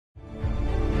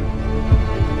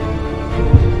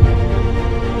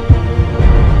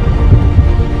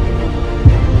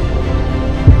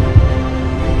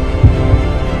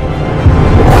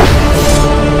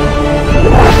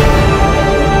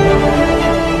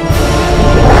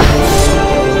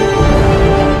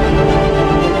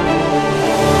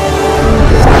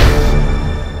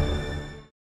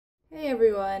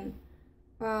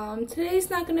Today's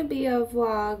not gonna be a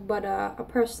vlog, but a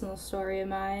personal story of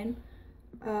mine.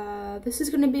 This is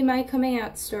gonna be my coming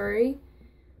out story.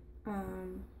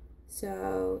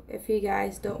 So if you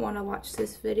guys don't want to watch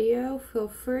this video, feel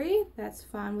free. That's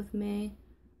fine with me.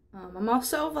 I'm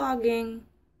also vlogging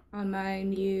on my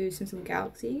new Samsung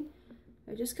Galaxy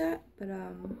I just got, but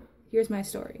here's my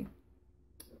story.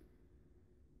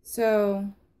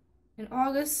 So in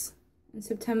August and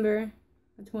September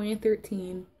of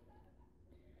 2013,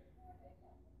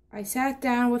 I sat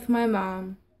down with my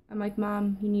mom. I'm like,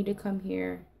 Mom, you need to come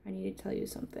here. I need to tell you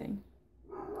something.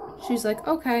 She's like,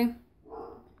 okay.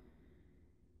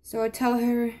 So I tell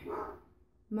her,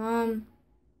 Mom,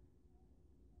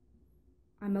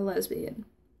 I'm a lesbian.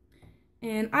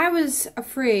 And I was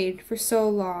afraid for so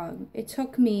long. It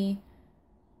took me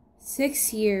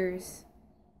 6 years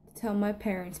to tell my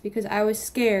parents because I was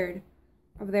scared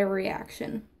of their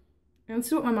reaction. And this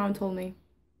is what my mom told me.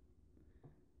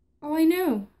 Oh, I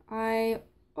knew. I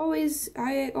always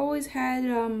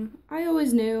knew,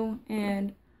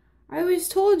 and I always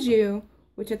told you,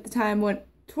 which at the time went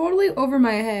totally over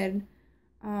my head.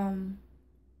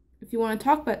 If you want to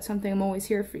talk about something, I'm always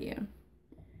here for you.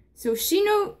 So she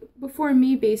knew before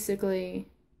me, basically,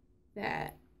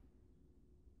 that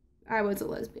I was a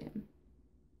lesbian.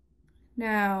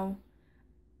 Now,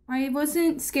 I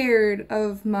wasn't scared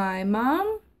of my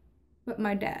mom, but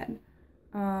my dad.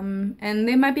 And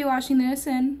they might be watching this,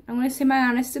 and I'm going to say my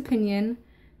honest opinion.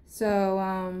 So,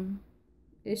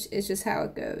 it's just how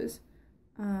it goes.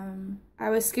 I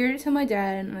was scared to tell my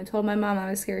dad, and I told my mom I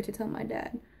was scared to tell my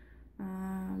dad.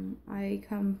 I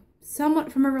come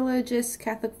somewhat from a religious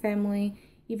Catholic family,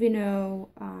 even though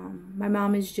my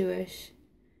mom is Jewish.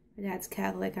 My dad's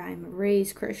Catholic. I'm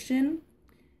raised Christian,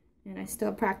 and I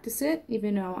still practice it,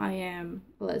 even though I am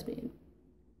a lesbian.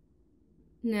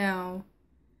 Now,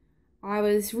 I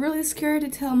was really scared to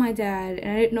tell my dad,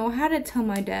 and I didn't know how to tell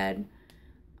my dad.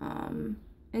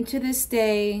 And to this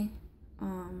day,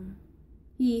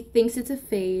 he thinks it's a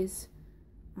phase,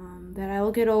 that I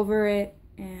will get over it,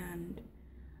 and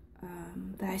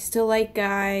that I still like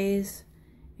guys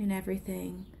and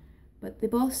everything. But they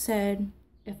both said,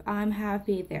 if I'm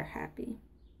happy, they're happy.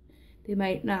 They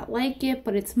might not like it,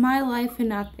 but it's my life and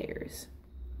not theirs.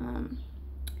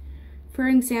 For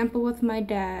example, with my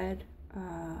dad,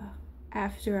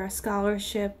 after a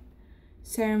scholarship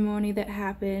ceremony that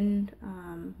happened,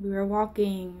 we were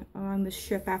walking on the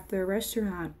strip after a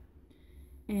restaurant,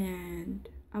 and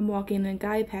I'm walking, and a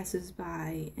guy passes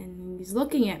by, and he's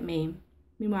looking at me.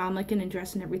 Meanwhile, I'm like in a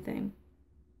dress and everything.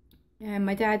 And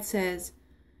my dad says,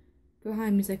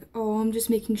 behind me, he's like, oh, I'm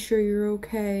just making sure you're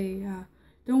okay.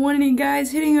 Don't want any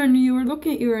guys hitting on you or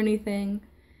looking at you or anything.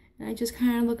 And I just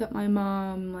kind of look at my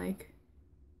mom like,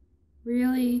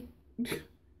 really?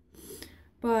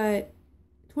 But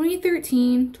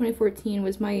 2014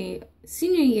 was my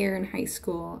senior year in high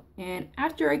school, and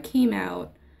after I came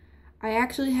out, I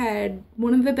actually had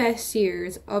one of the best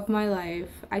years of my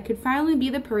life. I could finally be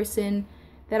the person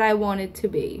that I wanted to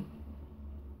be.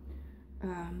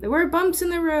 There were bumps in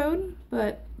the road,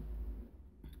 but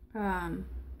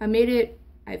I made it.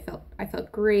 I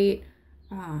felt great.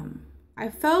 I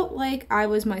felt like I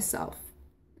was myself.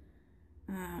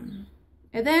 And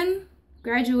then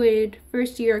graduated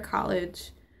first year of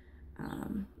college.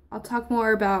 I'll talk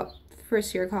more about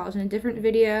first year of college in a different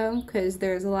video because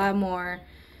there's a lot more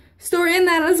story in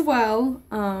that as well.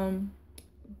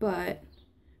 But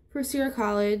first year of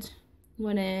college,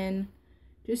 went in,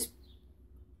 just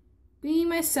being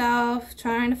myself,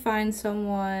 trying to find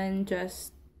someone,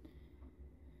 just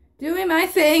doing my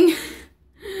thing,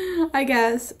 I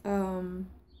guess. And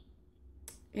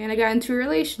I got into a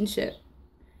relationship.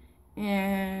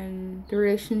 And the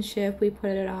relationship, we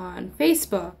put it on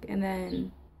Facebook, and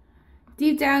then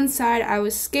deep down inside I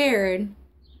was scared,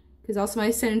 because also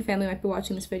my son and family might be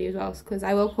watching this video as well, because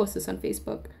I will post this on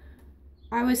Facebook.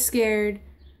 I was scared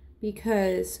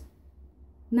because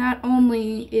not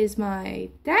only is my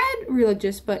dad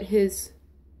religious, but his,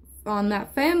 on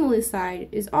that family side,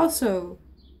 is also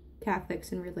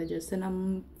Catholics and religious, and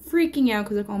I'm freaking out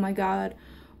because like, oh my god,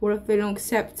 what if they don't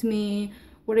accept me?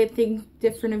 What do they think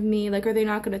different of me? Like, are they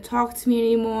not going to talk to me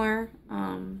anymore?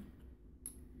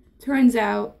 Turns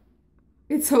out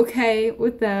it's okay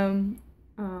with them.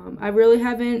 I really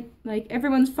haven't, like,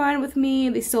 everyone's fine with me.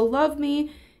 They still love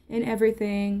me and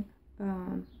everything.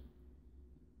 Not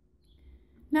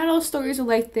all stories are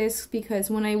like this, because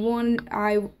when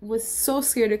I was so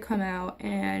scared to come out,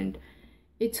 and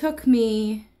it took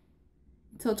me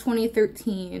until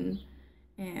 2013,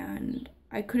 and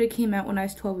I could have came out when I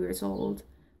was 12 years old.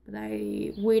 But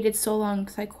I waited so long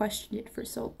because I questioned it for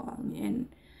so long, and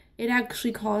it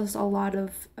actually caused a lot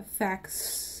of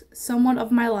effects, somewhat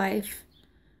of my life.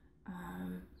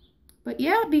 But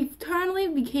yeah, totally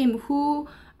became who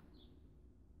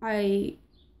I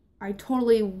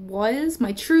totally was,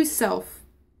 my true self,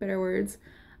 better words.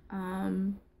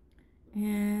 And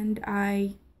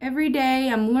every day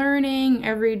I'm learning,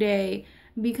 every day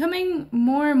becoming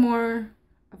more and more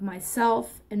of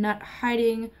myself and not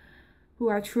hiding who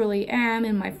I truly am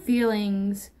and my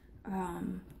feelings.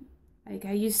 Like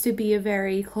I used to be a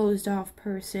very closed off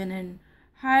person and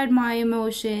hide my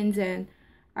emotions, and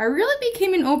I really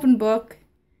became an open book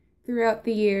throughout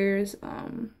the years.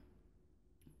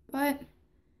 But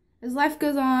as life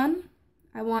goes on,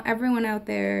 I want everyone out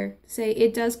there to say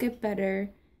it does get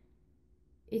better.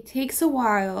 It takes a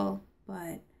while,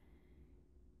 but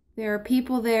there are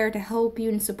people there to help you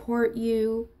and support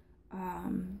you.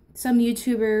 Some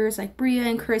YouTubers like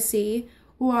BRIANDCHRISSY,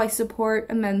 who I support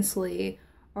immensely,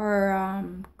 are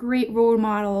great role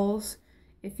models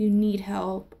if you need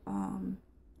help.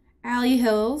 Ali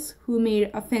Hills, who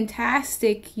made a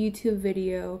fantastic YouTube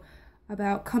video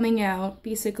about coming out,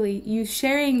 basically you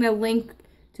sharing the link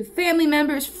to family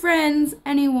members, friends,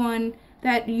 anyone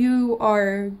that you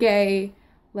are gay,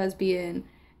 lesbian,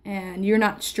 and you're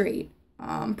not straight.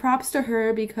 Props to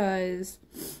her because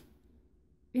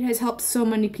it has helped so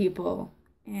many people,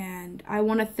 and I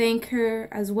want to thank her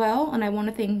as well, and I want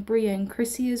to thank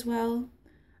BRIANDCHRISSY as well.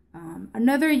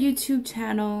 Another YouTube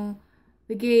channel,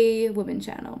 The Gay Women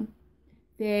Channel.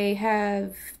 They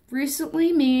have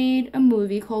recently made a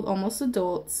movie called Almost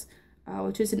Adults,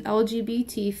 which is an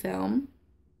LGBT film,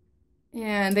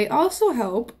 and they also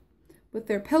help with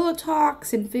their pillow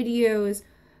talks and videos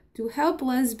to help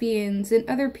lesbians and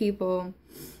other people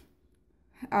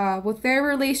with their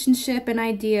relationship and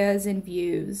ideas and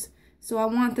views. So I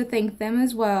want to thank them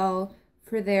as well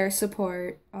for their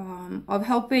support of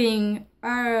helping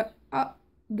our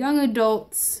young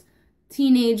adults,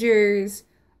 teenagers,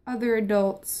 other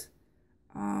adults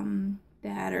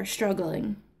that are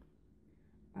struggling.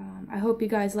 I hope you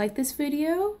guys like this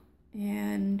video,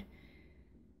 and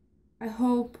I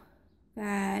hope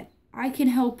that I can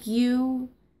help you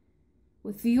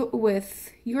with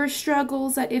your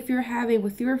struggles that if you're having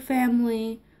with your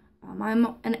family.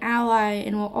 I'm an ally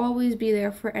and will always be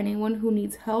there for anyone who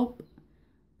needs help.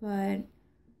 But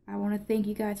I want to thank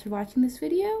you guys for watching this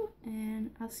video,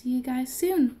 and I'll see you guys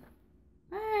soon.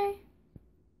 Bye!